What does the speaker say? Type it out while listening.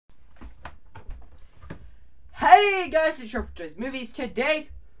Hey guys, it's Trevor Toys Movies. Today,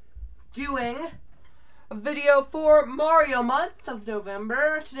 doing a video for Mario month of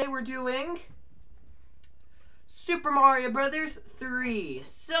November. Today we're doing Super Mario Brothers 3.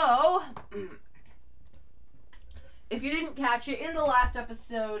 So, if you didn't catch it, in the last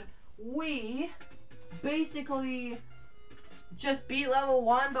episode, we basically just beat level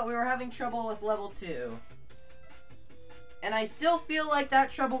 1, but we were having trouble with level 2. And I still feel like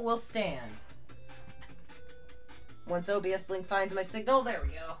that trouble will stand. Once OBS Link finds my signal, there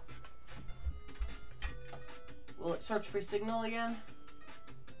we go. Will it search for signal again?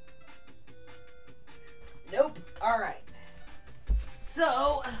 Nope. Alright.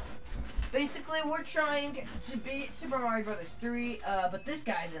 So, basically we're trying to beat Super Mario Brothers 3, but this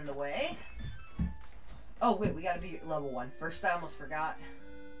guy's in the way. Oh wait, we gotta beat level 1 first. I almost forgot.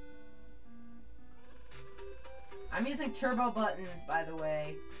 I'm using turbo buttons, by the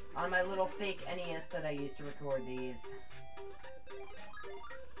way, on my little fake NES that I use to record these.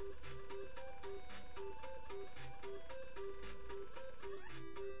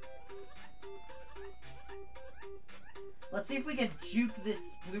 Let's see if we can juke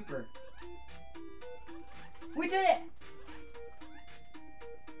this blooper. We did it!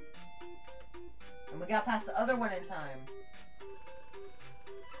 And we got past the other one in time.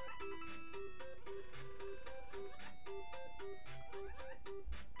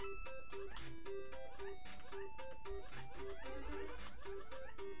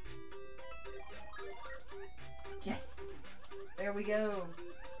 Yes! There we go.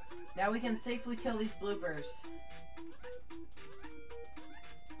 Now we can safely kill these bloopers.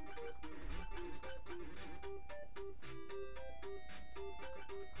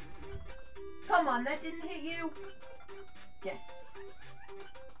 Come on, that didn't hit you? Yes.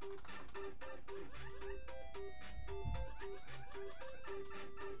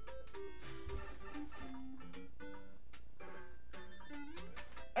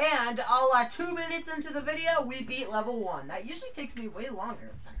 And 2 minutes into the video, we beat level 1. That usually takes me way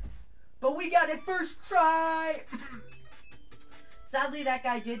longer. But we got it first try! Sadly, that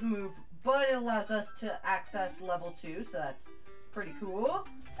guy did move, but it allows us to access level 2, so that's pretty cool.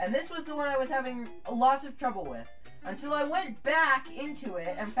 And this was the one I was having lots of trouble with, until I went back into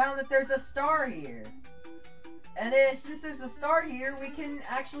it and found that there's a star here. And since there's a star here, we can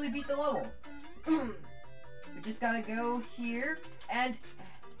actually beat the level. We just gotta go here and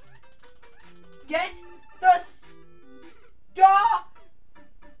get the star.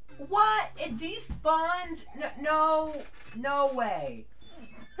 What? It despawned? No way.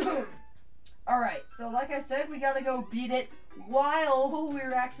 Alright, so like I said, we gotta go beat it while we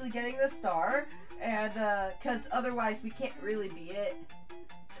were actually getting the star. And, because otherwise we can't really beat it.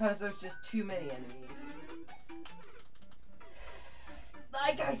 Because there's just too many enemies.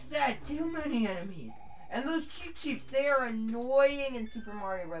 Like I said, too many enemies. And those Cheep Cheeps, they are annoying in Super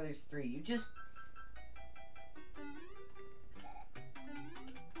Mario Brothers 3. You just...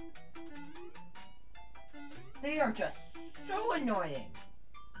 They are just so annoying.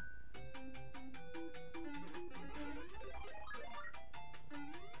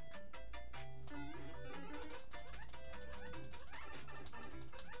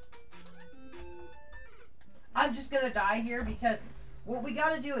 I'm just gonna die here because what we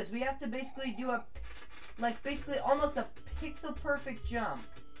gotta do is we have to basically do a, basically almost a pixel perfect jump.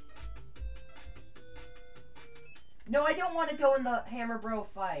 No, I don't want to go in the Hammer Bro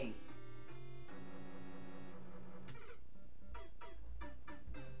fight.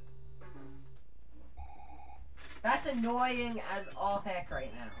 That's annoying as all heck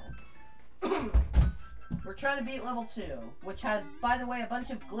right now. We're trying to beat level 2, which has, by the way, a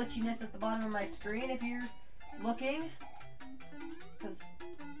bunch of glitchiness at the bottom of my screen if you're looking. Because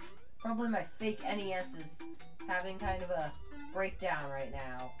probably my fake NES is having kind of a breakdown right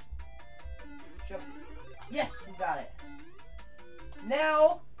now. Jump. Yes, we got it.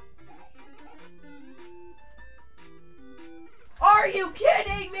 Now, are you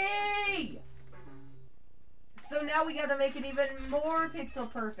kidding me? So now we gotta make an even more pixel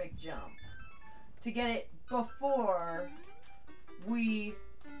perfect jump to get it before we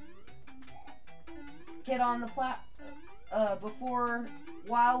get on the before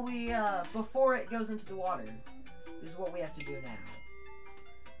it goes into the water is what we have to do now.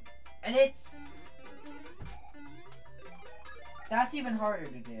 And that's even harder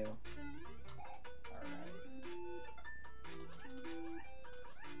to do.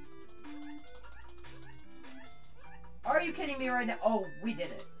 Are you kidding me right now? Oh, we did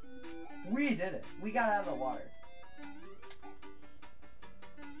it. We did it. We got out of the water.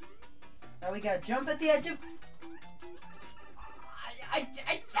 Now we gotta jump at the edge of... I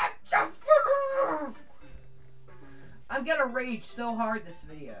I'm gonna rage so hard this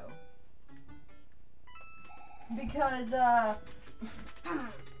video. Because,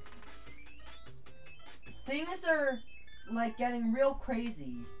 things are, like, getting real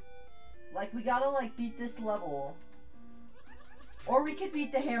crazy. Like, we gotta, like, beat this level. Or we could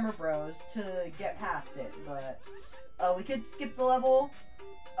beat the Hammer Bros to get past it, but, we could skip the level.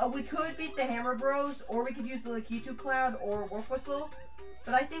 We could beat the Hammer Bros, or we could use the Lakitu Cloud or Warp Whistle.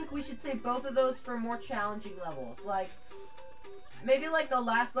 But I think we should save both of those for more challenging levels. Like, maybe like the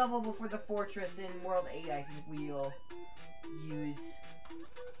last level before the fortress in World 8, I think we'll use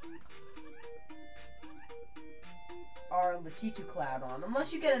our Lakitu Cloud on.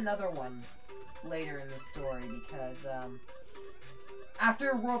 Unless you get another one later in the story, because,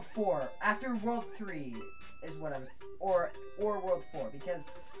 after World 4, after World 3 is what I'm, or World 4,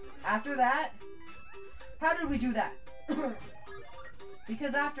 because after that, how did we do that?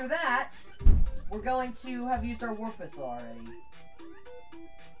 Because after that, we're going to have used our Warp Whistle already.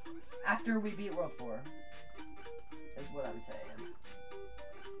 After we beat World 4. Is what I'm saying.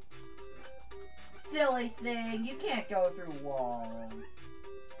 Silly thing, you can't go through walls.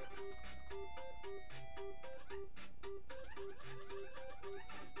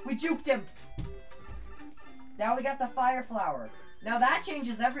 We juked him! Now we got the Fire Flower. Now that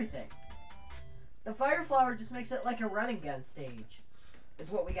changes everything. The Fire Flower just makes it like a running gun stage. Is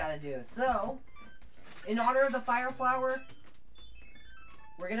what we gotta do. So, in honor of the Fire Flower,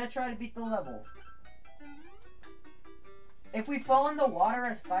 we're gonna try to beat the level. If we fall in the water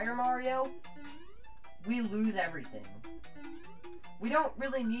as Fire Mario, we lose everything. We don't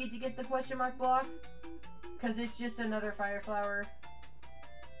really need to get the question mark block, because it's just another Fire Flower.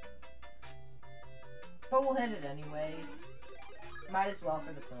 But we'll hit it anyway. Might as well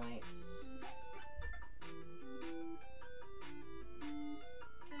for the points.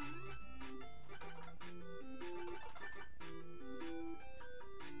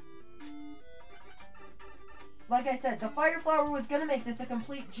 Like I said, the Fire Flower was gonna make this a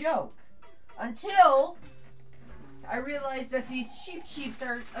complete joke. Until I realized that these Cheeps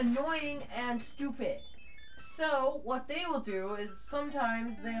are annoying and stupid. So, what they will do is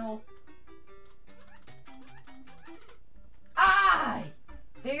sometimes they'll...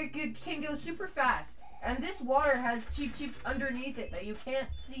 They can go super fast. And this water has Cheeps underneath it that you can't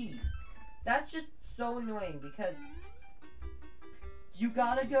see. That's just so annoying because you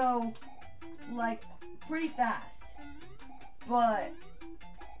gotta go, like, pretty fast. But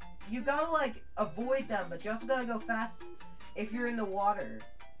you gotta, like, avoid them, but you also gotta go fast if you're in the water.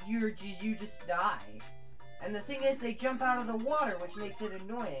 You just die. And the thing is, they jump out of the water, which makes it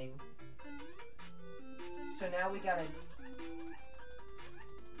annoying. So now we gotta...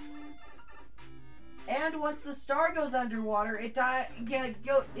 And once the star goes underwater, it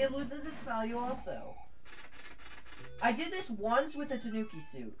it loses its value also. I did this once with a Tanuki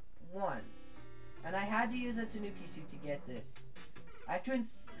suit. Once. And I had to use a Tanuki suit to get this. I have to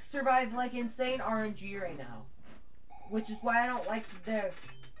survive, like, insane RNG right now. Which is why I don't like the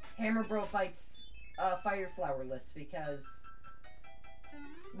Hammer Bro Fights Fire Flower list, because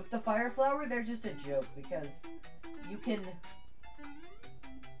with the Fire Flower, they're just a joke, because you can,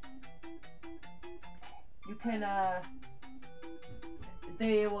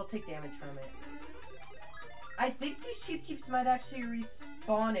 they will take damage from it. I think these Cheeps might actually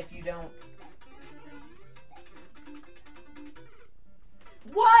respawn if you don't.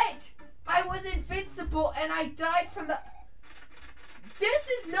 What? I was invincible and I died from the... This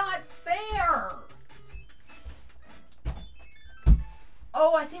is not fair!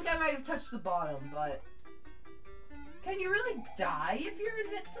 Oh, I think I might have touched the bottom, but... Can you really die if you're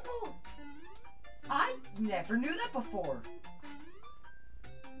invincible? I never knew that before.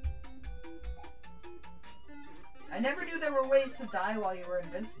 I never knew there were ways to die while you were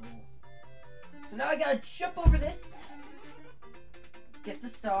invincible. So now I gotta jump over this. Get the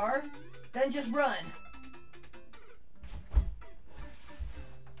star. Then just run.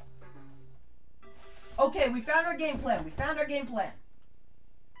 Okay, we found our game plan.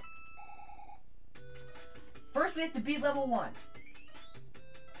 First, we have to beat level 1.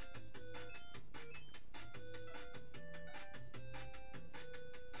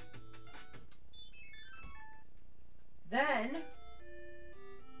 Then,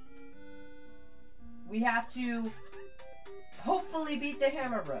 we have to hopefully beat the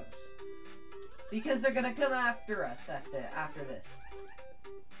Hammer Bros, because they're gonna come after us after this.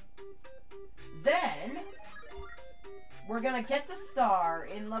 Then, we're gonna get the star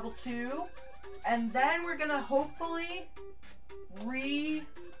in level 2, and then we're gonna hopefully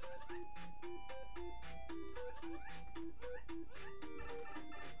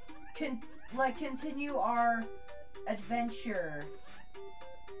continue our adventure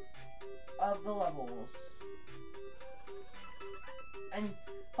of the levels. And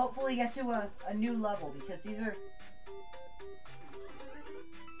hopefully get to a new level, because these are...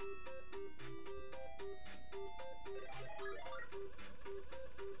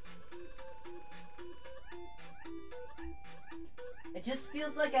 It just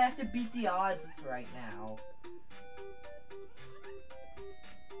feels like I have to beat the odds right now.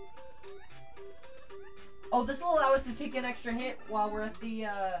 Oh, this will allow us to take an extra hit while we're at the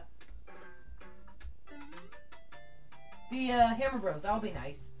Hammer Bros. That'll be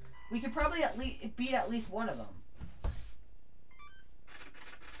nice. We could probably beat at least one of them.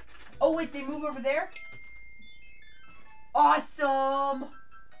 Oh wait, they move over there? Awesome!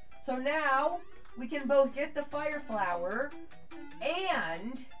 So now, we can both get the Fire Flower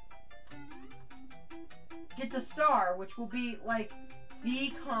and get the star, which will be like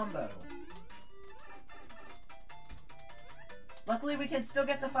the combo. Luckily, we can still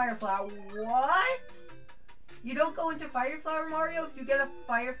get the Fire Flower. What? You don't go into Fire Flower, Mario, if you get a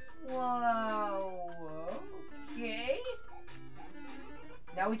Fire Flower. Okay.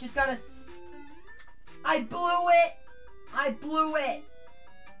 Now we just gotta... I blew it! I blew it!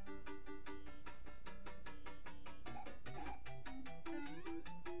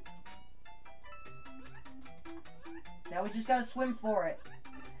 Now we just gotta swim for it.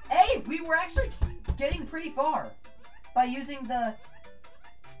 Hey, we were actually getting pretty far by using the...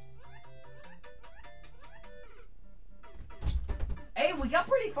 Hey, we got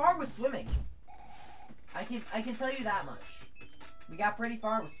pretty far with swimming. I can tell you that much. We got pretty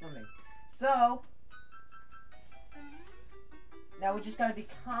far with swimming. So, now we just gotta be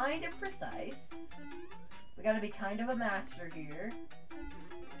kind of precise. We gotta be kind of a master here.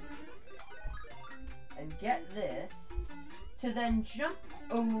 And get this to then jump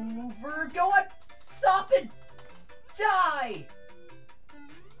over, go up, stop and die!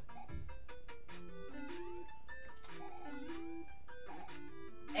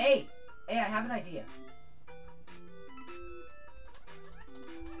 Hey, I have an idea.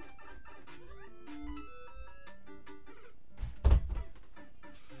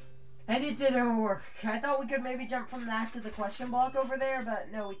 And it didn't work. I thought we could maybe jump from that to the question block over there,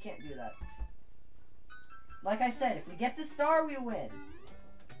 but no, we can't do that. Like I said, if we get the star, we win.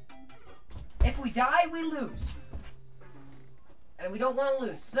 If we die, we lose. And we don't want to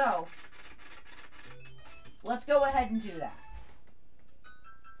lose, so let's go ahead and do that.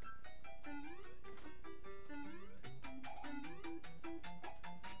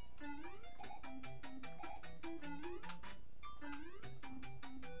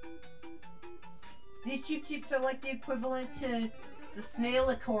 These Cheep Cheeps are like the equivalent to the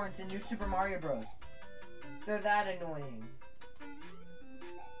snail acorns in New Super Mario Bros. They're that annoying.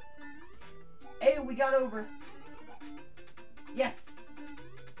 Hey, we got over. Yes!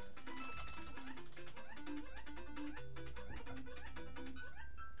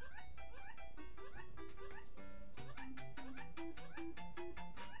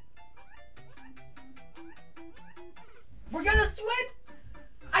 We're gonna swim!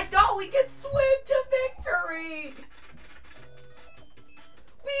 I thought we could swim to victory!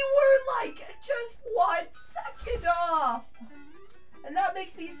 We were like just 1 second off! And that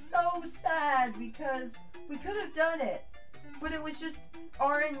makes me so sad because we could have done it. But it was just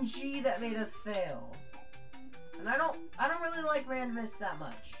RNG that made us fail. And I don't really like randomness that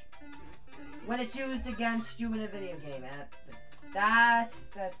much. When it's used against you in a video game. That's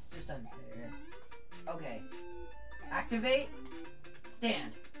just unfair. Okay. Activate.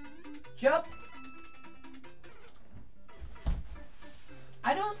 Stand. Jump.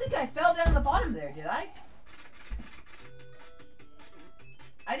 I don't think I fell down the bottom there, did I?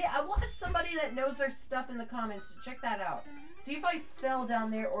 I want somebody that knows their stuff in the comments to check that out. See if I fell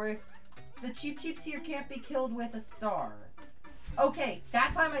down there or if the Cheep Cheeps here can't be killed with a star. Okay,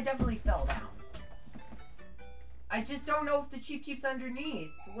 that time I definitely fell down. I just don't know if the Cheep Cheeps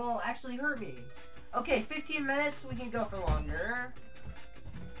underneath will actually hurt me. Okay, 15 minutes. We can go for longer.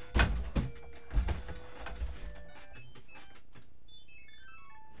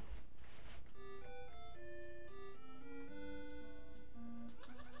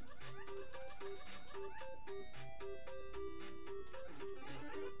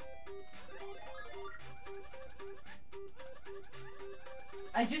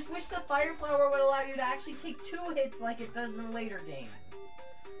 I just wish the Fire Flower would allow you to actually take 2 hits like it does in later games.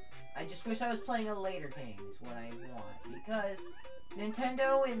 I just wish I was playing a later game is what I want. Because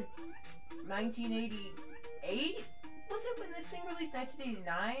Nintendo in 1988? Was it when this thing released?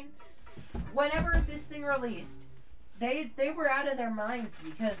 1989? Whenever this thing released, they were out of their minds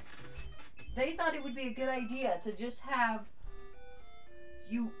because they thought it would be a good idea to just have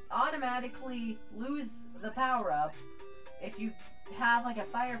you automatically lose the power-up if you have like a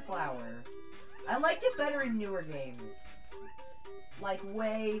fire flower. I liked it better in newer games. Like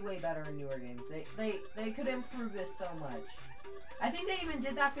way better in newer games. They could improve this so much. I think they even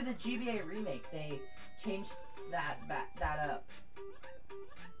did that for the GBA remake. They changed that up.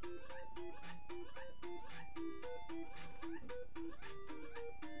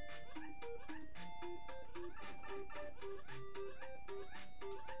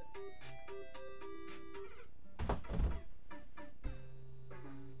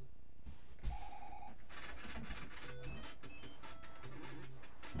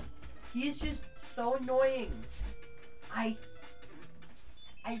 He's just so annoying. I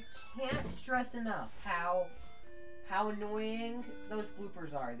can't stress enough how annoying those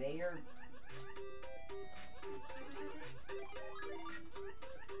bloopers are. They are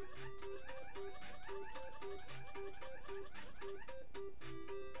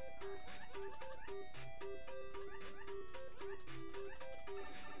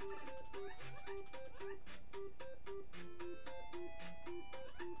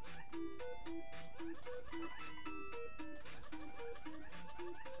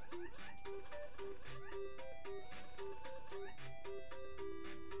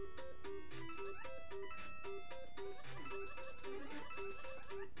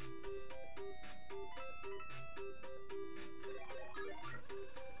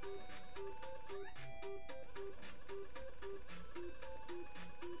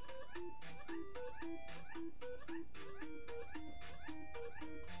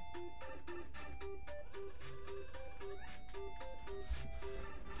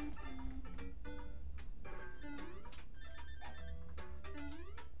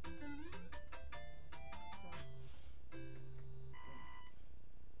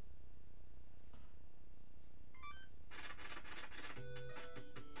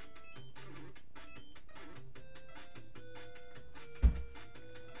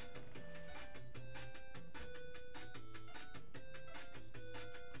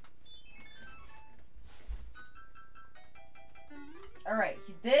Alright,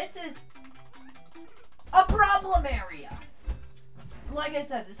 this is a problem area. Like I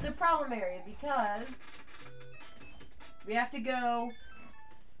said, this is a problem area because we have to go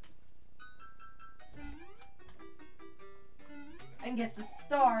and get the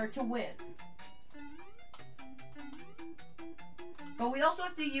star to win. But we also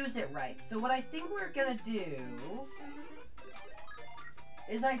have to use it right. So what I think we're gonna do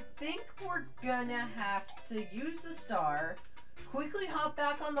is I think we're gonna have to use the star, quickly hop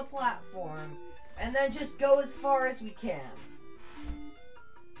back on the platform, and then just go as far as we can.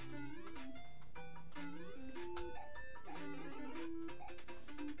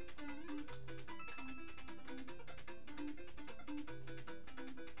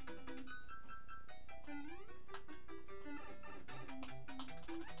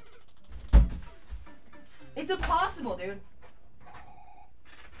 It's impossible, dude.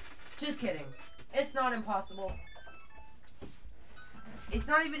 Just kidding. It's not impossible. It's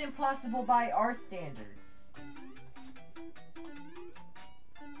not even impossible by our standards.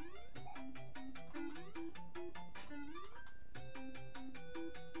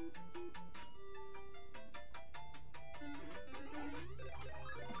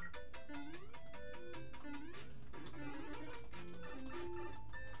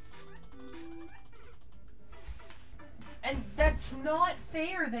 And that's not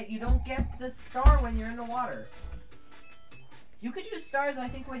fair that you don't get the star when you're in the water. You could use stars, I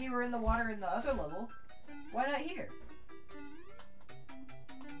think, when you were in the water in the other level. Why not here?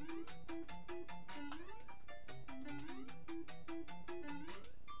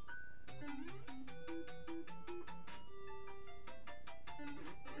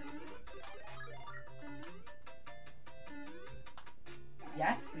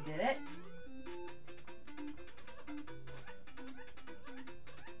 Yes, we did it.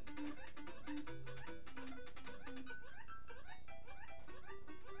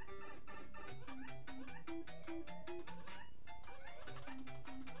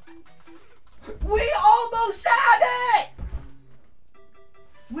 We almost had it!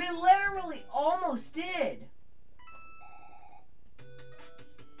 We literally almost did.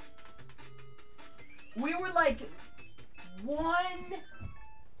 We were like 1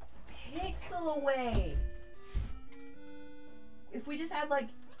 pixel away. If we just had like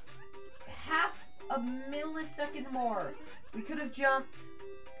half a millisecond more, we could have jumped.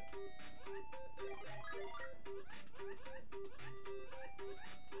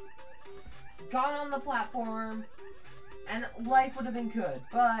 Gone on the platform, and life would have been good,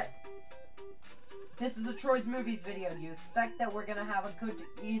 but This is a Troy's Movies video. Do you expect that we're gonna have a good,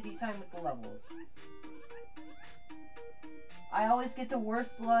 easy time with the levels? I always get the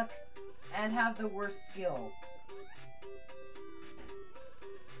worst luck and have the worst skill.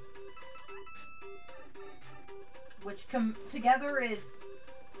 Which together is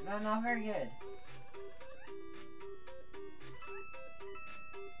not very good.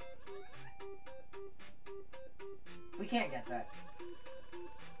 We can't get that.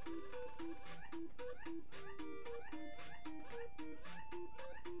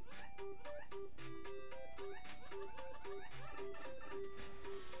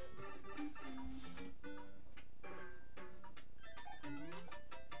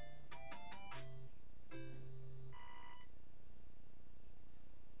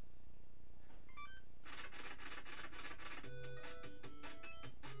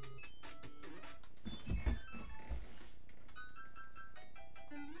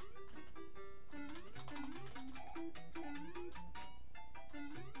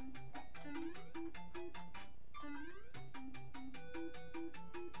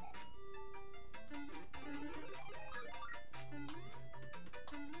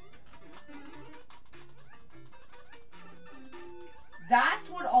 That's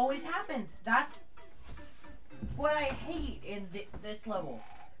what always happens. That's what I hate in this level.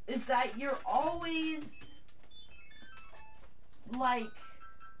 Is that you're always like,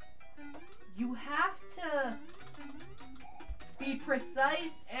 you have to be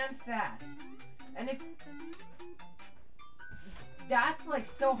precise and fast. And if that's like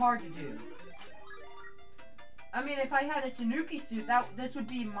so hard to do. I mean, if I had a Tanuki suit, this would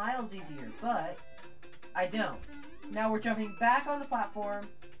be miles easier, but I don't. Now we're jumping back on the platform.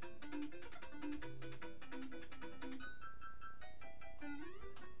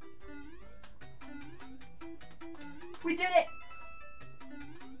 We did it!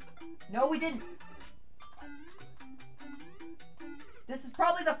 No, we didn't. This is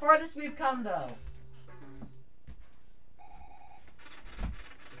probably the farthest we've come, though.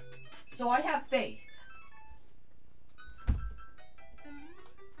 So I have faith.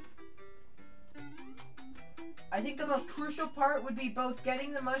 I think the most crucial part would be both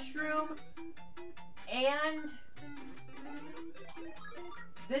getting the mushroom and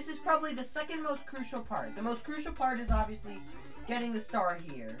this is probably the second most crucial part. The most crucial part is obviously getting the star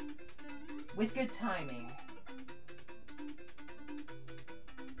here with good timing.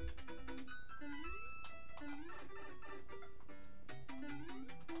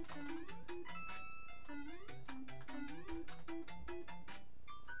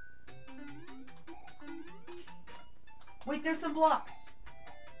 Wait, there's some blocks.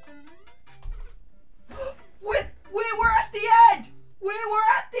 We were at the end! We were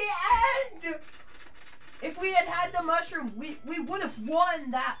at the end! If we had had the mushroom, we would have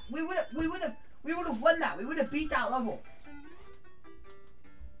won that. We would have won that. We would have beat that level.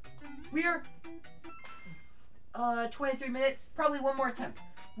 We're 23 minutes, probably one more attempt.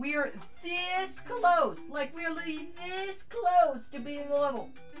 We are this close. Like, we are literally this close to beating the level.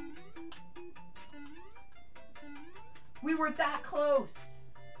 We were that close.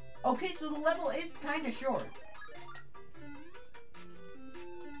 Okay, so the level is kind of short.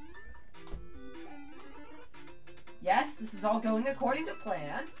 Yes, this is all going according to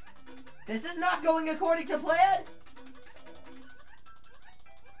plan. This is not going according to plan.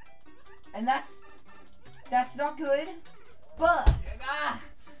 And that's not good. But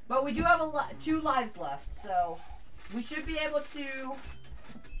we do have 2 lives left, so we should be able to,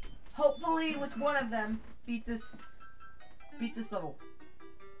 hopefully with one of them, beat this level.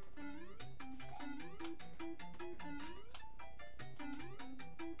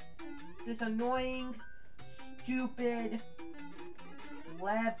 This annoying, stupid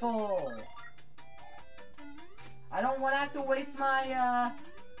level. I don't want to have to waste my,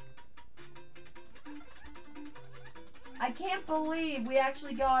 I can't believe we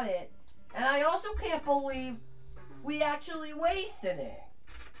actually got it. And I also can't believe we actually wasted it.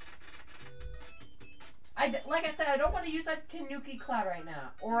 Like I said, I don't want to use that Tanuki cloud right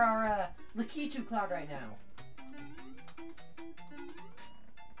now. Or our Lakitu cloud right now.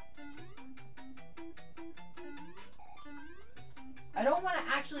 I don't want to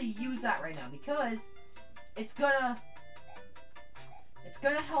actually use that right now because it's gonna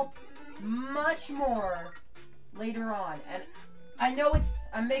help much more later on. And I know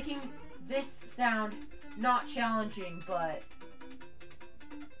I'm making this sound not challenging, but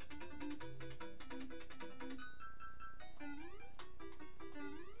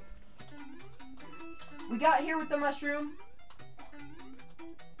we got here with the mushroom.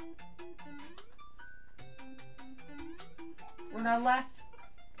 We're in our last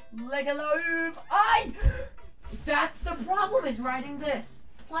Leg alive. That's the problem, is riding this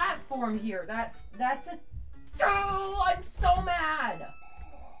platform here. That's a... Oh, I'm so mad.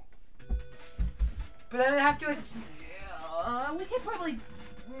 But I'm gonna have to... we could probably...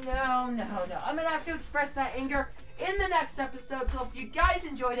 No. I'm gonna have to express that anger in the next episode. So if you guys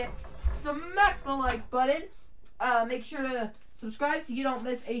enjoyed it, smack the like button. Make sure to subscribe so you don't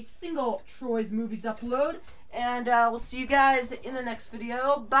miss a single Troy's Movies upload. And we'll see you guys in the next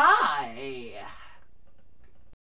video. Bye!